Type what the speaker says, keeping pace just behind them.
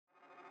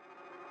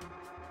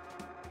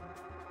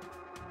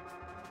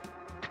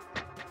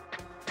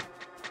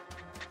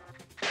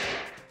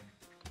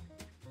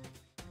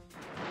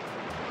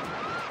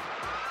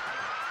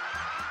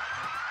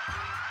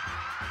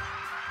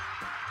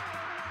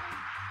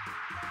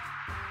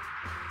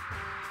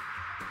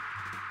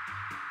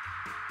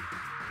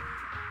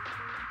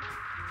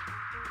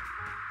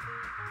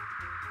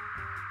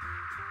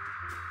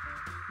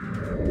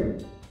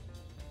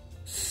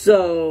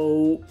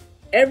So,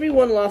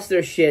 everyone lost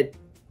their shit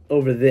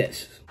over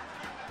this.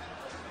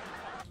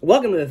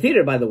 Welcome to the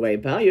theater, by the way,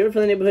 pal. You're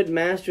from the neighborhood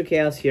Master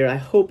Chaos here. I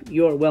hope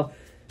you're well.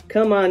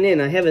 Come on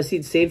in. I have a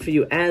seat saved for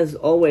you, as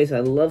always.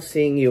 I love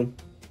seeing you.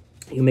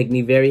 You make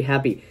me very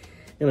happy,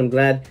 and I'm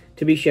glad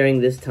to be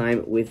sharing this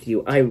time with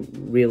you. I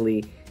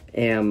really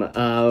am.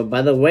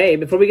 By the way,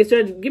 before we get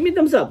started, give me a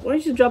thumbs up. Why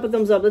don't you drop a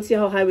thumbs up? Let's see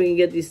how high we can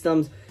get these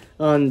thumbs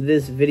on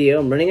this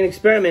video. I'm running an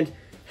experiment.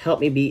 Help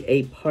me be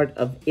a part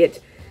of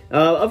it.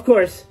 Of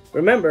course,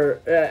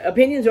 remember,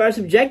 opinions are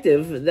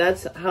subjective.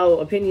 That's how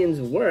opinions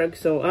work,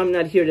 so I'm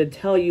not here to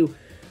tell you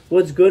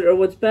what's good or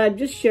what's bad,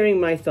 just sharing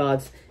my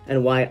thoughts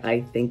and why I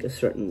think a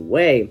certain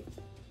way.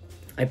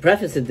 I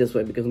preface it this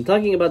way because I'm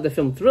talking about the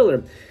film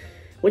Thriller,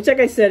 which, like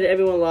I said,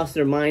 everyone lost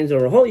their minds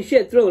over. Holy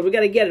shit, Thriller, we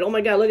gotta get it. Oh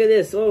my god, look at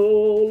this.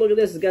 Oh, look at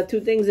this. It's got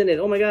 2 things in it.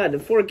 Oh my god,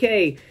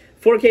 4K.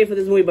 4K for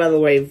this movie, by the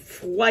way.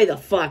 Why the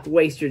fuck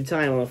waste your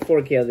time on a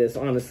 4K of this,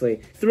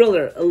 honestly?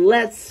 Thriller,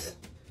 let's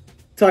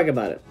talk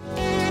about it.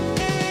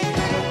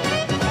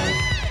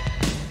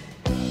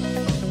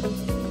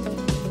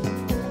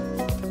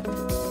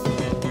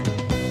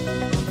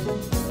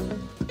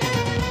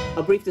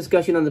 A brief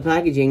discussion on the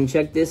packaging.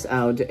 Check this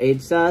out.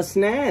 It's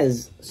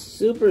snaz.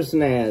 Super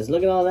snaz.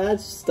 Look at all that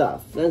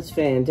stuff. That's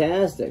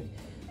fantastic.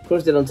 Of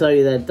course, they don't tell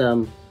you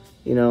that,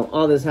 you know,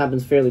 all this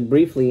happens fairly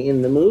briefly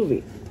in the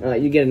movie.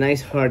 You get a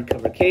nice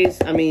hardcover case.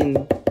 I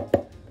mean,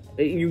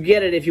 you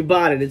get it if you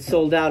bought it. It's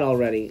sold out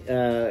already.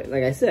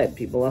 Like I said,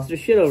 people lost their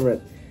shit over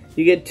it.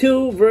 You get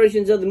 2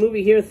 versions of the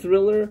movie here,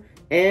 Thriller,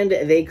 and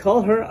they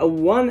call her a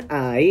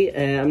one-eye.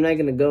 I'm not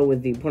going to go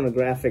with the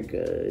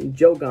pornographic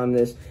joke on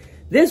this.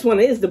 This one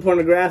is the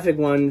pornographic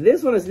one.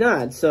 This one is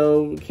not,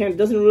 so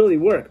doesn't really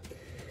work.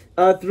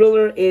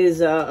 Thriller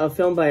is a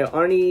film by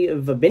Arnie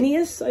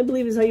Vabinius, I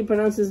believe is how you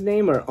pronounce his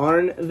name, or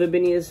Arn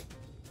Vabinius.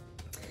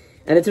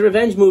 And it's a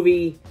revenge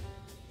movie,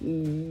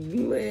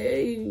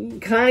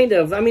 kind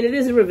of. I mean, it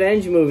is a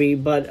revenge movie,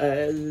 but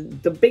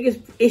the biggest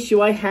issue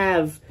I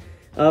have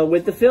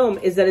with the film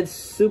is that it's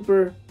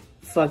super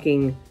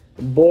fucking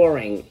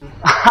boring.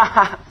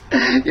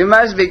 You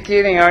must be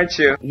kidding, aren't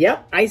you?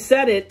 Yep, I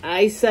said it.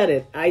 I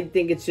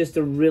think it's just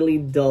a really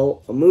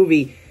dull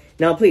movie.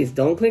 Now, please,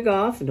 don't click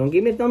off. Don't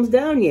give me a thumbs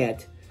down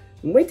yet.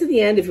 Wait till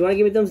the end. If you want to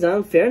give me a thumbs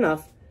down, fair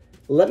enough.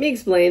 Let me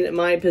explain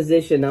my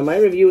position. Now, my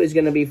review is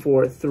going to be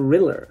for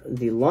Thriller,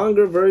 the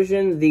longer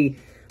version, the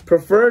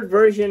preferred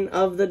version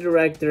of the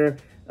director.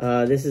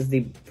 This is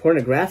the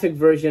pornographic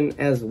version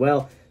as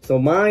well. So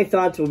my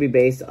thoughts will be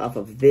based off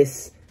of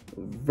this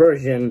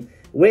version,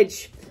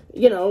 which,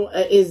 you know,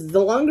 is the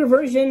longer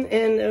version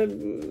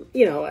and,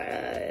 you know,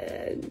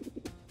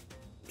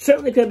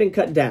 certainly could have been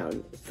cut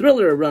down.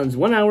 Thriller runs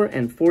 1 hour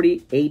and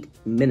 48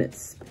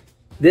 minutes.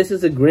 This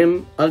is a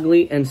grim,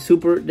 ugly, and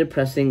super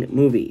depressing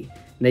movie.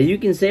 Now, you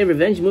can say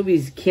revenge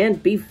movies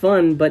can't be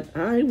fun, but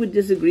I would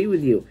disagree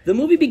with you. The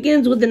movie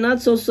begins with the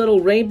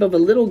not-so-subtle rape of a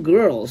little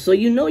girl, so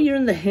you know you're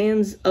in the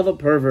hands of a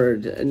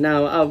pervert.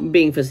 Now, I'm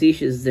being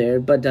facetious there,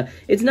 but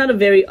it's not a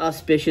very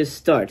auspicious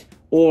start,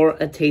 or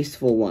a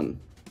tasteful one.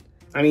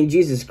 I mean,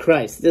 Jesus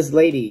Christ, this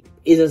lady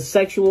is a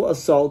sexual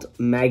assault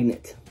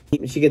magnet.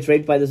 She gets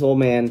raped by this old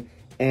man,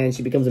 and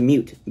she becomes a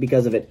mute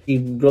because of it. She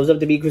grows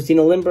up to be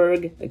Christina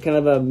Lindbergh, kind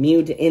of a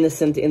mute,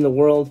 innocent in the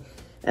world,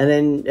 and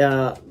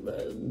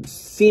then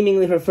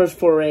seemingly her first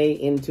foray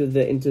into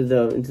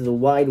the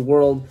wide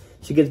world,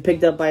 she gets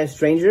picked up by a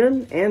stranger,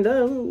 and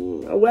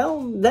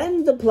well,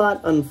 then the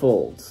plot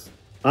unfolds.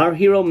 Our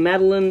hero,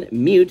 Madeline,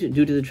 mute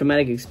due to the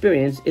traumatic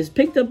experience, is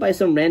picked up by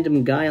some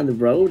random guy on the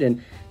road,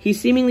 and he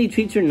seemingly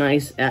treats her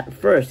nice at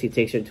first. He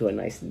takes her to a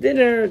nice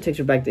dinner, takes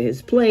her back to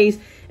his place,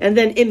 and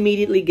then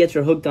immediately gets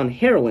her hooked on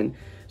heroin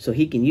so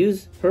he can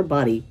use her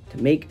body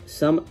to make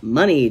some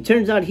money.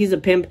 Turns out he's a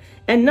pimp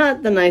and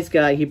not the nice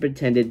guy he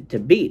pretended to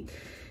be.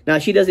 Now,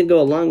 she doesn't go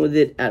along with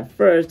it at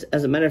first.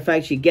 As a matter of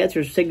fact, she gets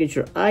her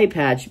signature eye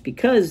patch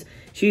because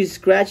she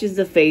scratches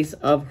the face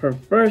of her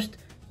first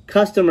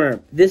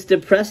customer. This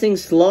depressing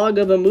slog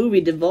of a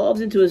movie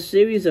devolves into a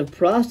series of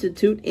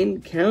prostitute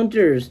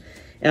encounters.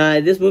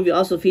 This movie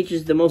also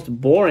features the most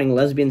boring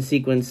lesbian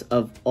sequence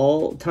of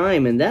all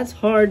time, and that's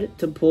hard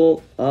to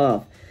pull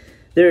off.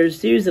 There are a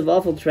series of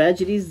awful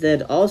tragedies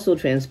that also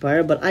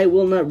transpire, but I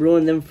will not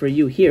ruin them for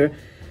you here,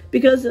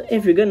 because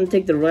if you're going to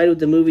take the ride with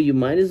the movie, you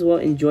might as well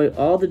enjoy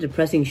all the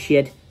depressing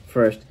shit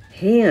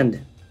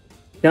firsthand.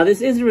 Now,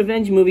 this is a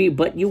revenge movie,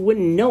 but you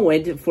wouldn't know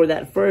it for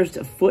that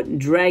first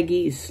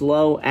foot-draggy,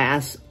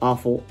 slow-ass,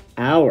 awful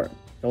hour.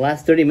 The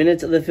last 30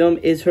 minutes of the film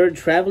is her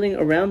traveling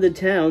around the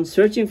town,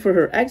 searching for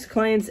her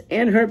ex-clients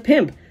and her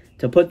pimp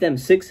to put them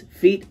 6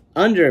 feet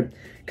under.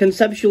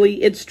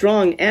 Conceptually, it's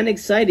strong and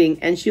exciting,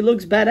 and she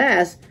looks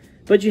badass,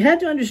 but you have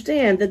to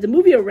understand that the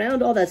movie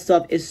around all that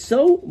stuff is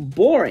so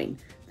boring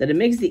that it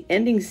makes the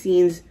ending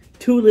scenes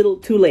too little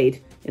too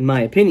late, in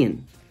my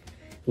opinion.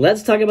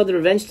 Let's talk about the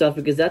revenge stuff,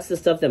 because that's the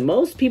stuff that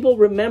most people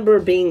remember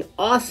being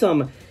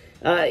awesome.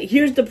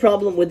 Here's the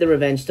problem with the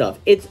revenge stuff.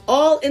 It's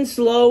all in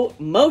slow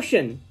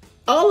motion.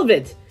 All of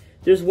it.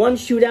 There's one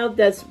shootout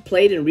that's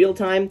played in real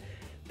time,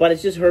 but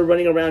it's just her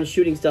running around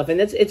shooting stuff, and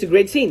it's a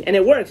great scene, and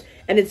it works,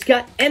 and it's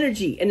got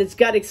energy, and it's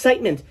got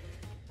excitement.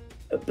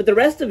 But the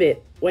rest of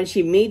it, when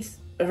she meets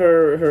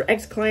her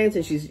ex-clients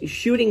and she's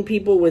shooting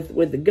people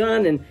with the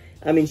gun, and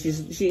I mean, she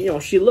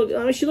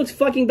looks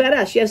fucking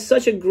badass. She has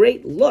such a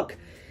great look.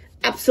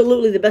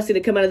 Absolutely, the best thing to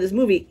come out of this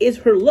movie is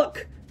her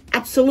look.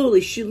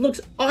 Absolutely, she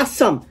looks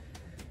awesome.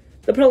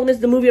 The problem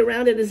is the movie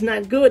around it is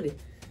not good.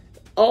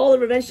 All the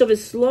revenge stuff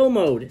is slow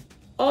mode.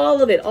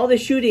 All of it, all the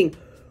shooting.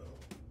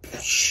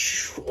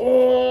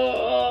 All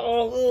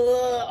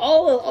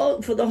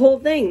for the whole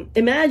thing.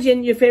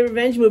 Imagine your favorite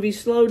revenge movie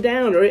slowed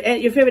down, or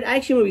your favorite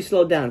action movie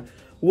slowed down.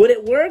 Would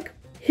it work?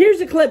 Here's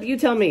a clip, you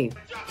tell me.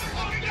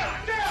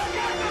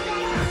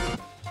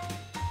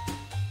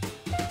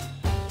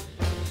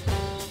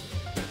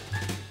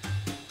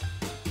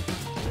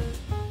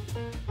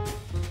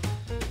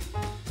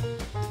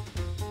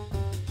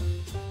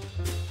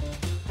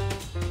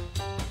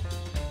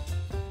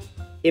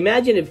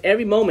 Imagine if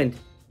every moment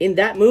in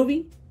that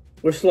movie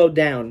were slowed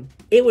down.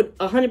 It would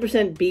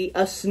 100% be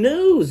a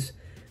snooze.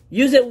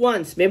 Use it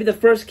once. Maybe the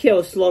first kill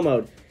is slow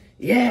mode.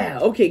 Yeah,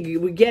 okay,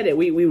 we get it.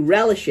 We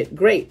relish it.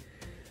 Great.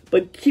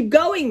 But keep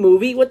going,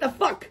 movie. What the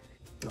fuck?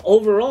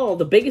 Overall,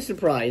 the biggest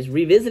surprise,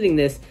 revisiting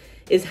this,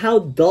 is how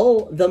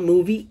dull the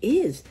movie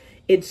is.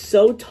 It's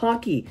so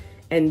talky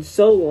and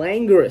so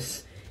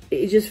languorous.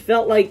 It just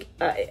felt like,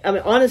 I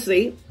mean,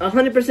 honestly,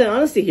 100%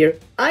 honesty here,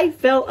 I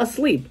fell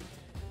asleep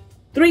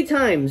 3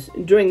 times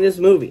during this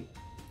movie.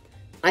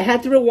 I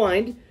had to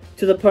rewind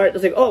to the part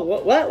that's like, oh,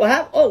 what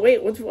happened? Oh,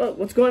 wait,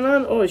 what's going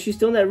on? Oh, is she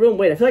still in that room?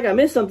 Wait, I feel like I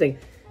missed something.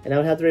 And I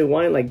would have to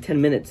rewind like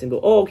 10 minutes and go,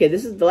 oh, okay,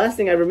 this is the last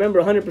thing I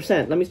remember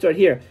 100%. Let me start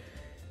here.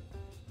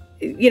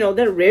 You know,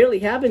 that rarely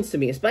happens to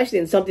me, especially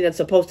in something that's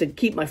supposed to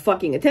keep my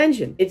fucking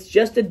attention. It's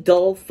just a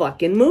dull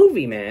fucking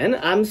movie, man.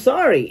 I'm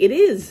sorry. It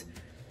is.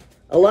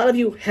 A lot of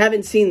you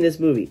haven't seen this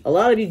movie. A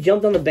lot of you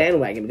jumped on the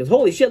bandwagon because,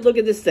 holy shit, look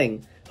at this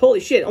thing. Holy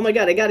shit, oh my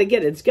god, I gotta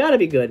get it. It's gotta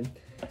be good.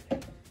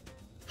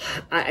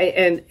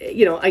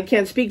 I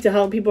can't speak to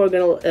how people are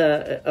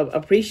gonna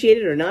appreciate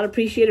it or not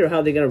appreciate it, or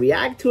how they're gonna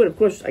react to it. Of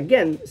course,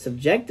 again,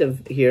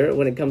 subjective here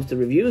when it comes to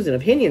reviews and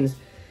opinions.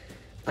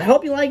 I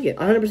hope you like it.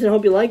 100%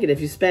 hope you like it if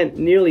you spent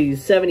nearly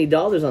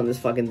 $70 on this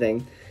fucking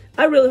thing.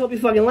 I really hope you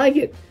fucking like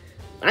it.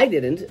 I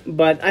didn't,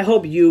 but I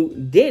hope you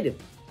did.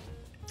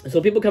 So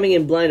people coming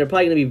in blind are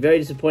probably gonna be very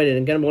disappointed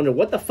and gonna wonder,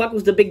 what the fuck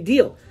was the big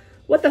deal?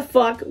 What the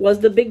fuck was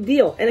the big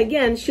deal? And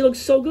again, she looks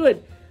so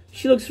good.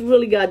 She looks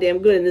really goddamn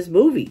good in this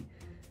movie.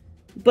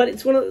 But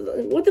it's one of,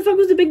 what the fuck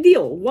was the big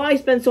deal? Why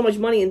spend so much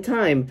money and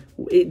time?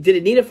 Did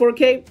it need a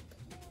 4K?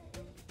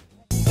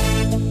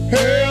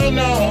 Hell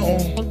no.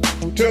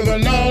 To the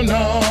no,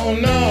 no,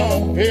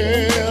 no.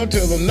 Hell to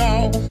the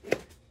no.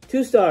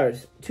 2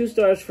 stars. 2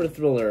 stars for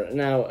Thriller.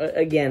 Now,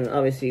 again,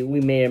 obviously, we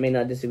may or may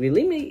not disagree.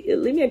 Leave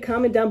me a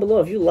comment down below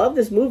if you love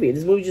this movie. If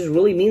this movie just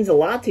really means a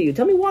lot to you.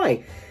 Tell me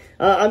why.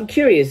 I'm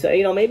curious.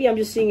 Maybe I'm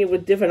just seeing it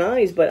with different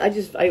eyes, but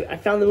I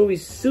found the movie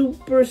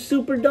super,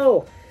 super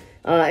dull.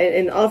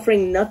 And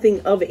offering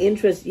nothing of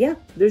interest. Yeah,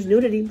 there's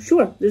nudity.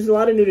 Sure, there's a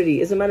lot of nudity.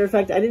 As a matter of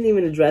fact, I didn't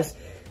even address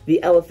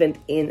the elephant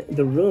in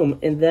the room,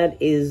 and that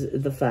is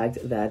the fact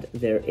that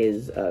there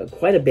is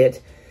quite a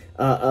bit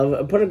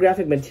of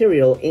pornographic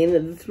material in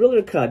the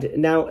Thriller cut.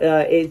 Now,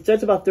 it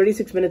starts about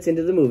 36 minutes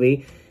into the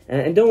movie,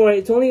 and don't worry,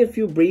 it's only a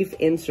few brief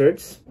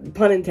inserts,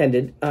 pun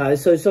intended.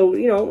 So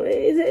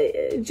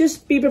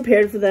just be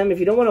prepared for them. If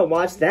you don't want to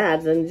watch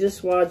that, then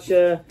just watch.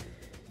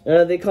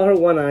 They call her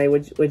One Eye,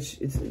 which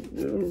is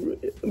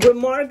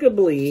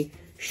remarkably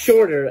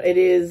shorter. It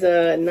is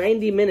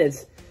 90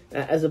 minutes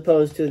as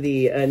opposed to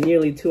the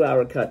nearly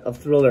 2-hour cut of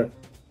Thriller.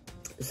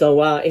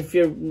 So if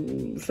you're,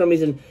 for some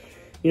reason,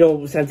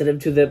 sensitive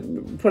to the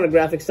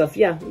pornographic stuff,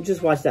 yeah,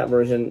 just watch that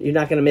version. You're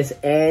not going to miss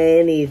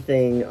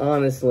anything,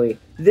 honestly.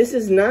 This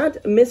is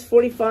not Miss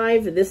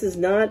 45. This is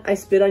not I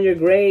Spit on Your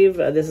Grave.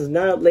 This is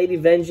not Lady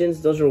Vengeance.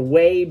 Those are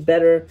way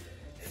better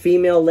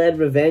female-led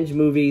revenge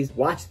movies.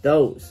 Watch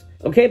those.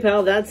 Okay,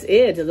 pal, that's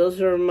it.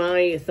 Those are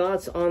my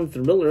thoughts on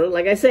Thriller.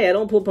 Like I say, I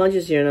don't pull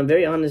punches here, and I'm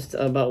very honest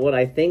about what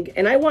I think.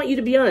 And I want you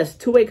to be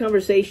honest. Two-way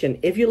conversation.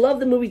 If you love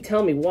the movie,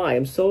 tell me why.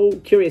 I'm so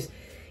curious.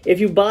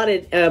 If you bought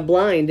it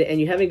blind and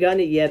you haven't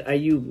gotten it yet, are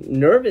you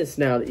nervous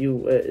now that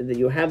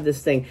you have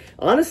this thing?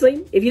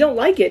 Honestly, if you don't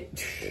like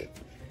it,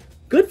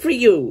 good for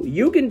you.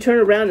 You can turn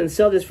around and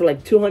sell this for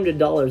like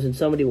 $200 and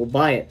somebody will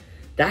buy it.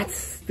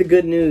 That's the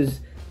good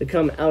news to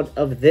come out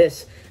of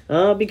this.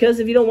 Because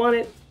if you don't want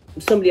it,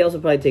 somebody else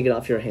will probably take it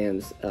off your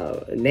hands.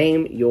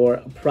 Name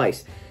your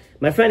price.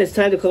 My friend, it's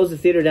time to close the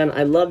theater down.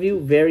 I love you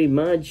very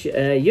much.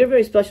 You're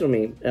very special to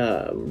me,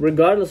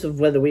 regardless of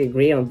whether we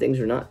agree on things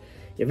or not.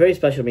 You're very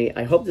special to me.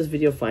 I hope this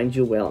video finds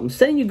you well. I'm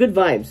sending you good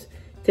vibes.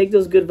 Take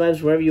those good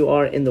vibes wherever you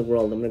are in the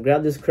world. I'm going to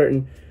grab this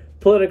curtain,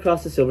 pull it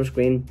across the silver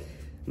screen.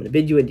 I'm going to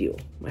bid you adieu.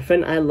 My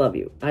friend, I love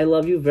you. I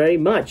love you very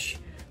much.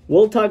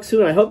 We'll talk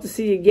soon. I hope to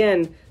see you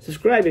again.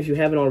 Subscribe if you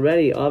haven't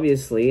already,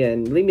 obviously,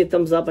 and leave me a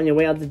thumbs up on your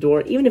way out the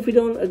door. Even if we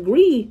don't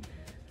agree,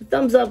 the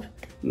thumbs up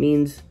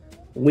means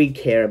we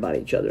care about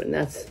each other, and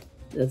that's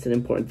That's an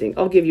important thing.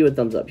 I'll give you a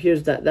thumbs up.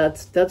 Here's that.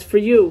 That's for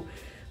you.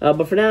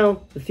 But for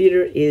now, the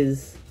theater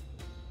is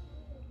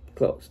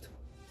closed.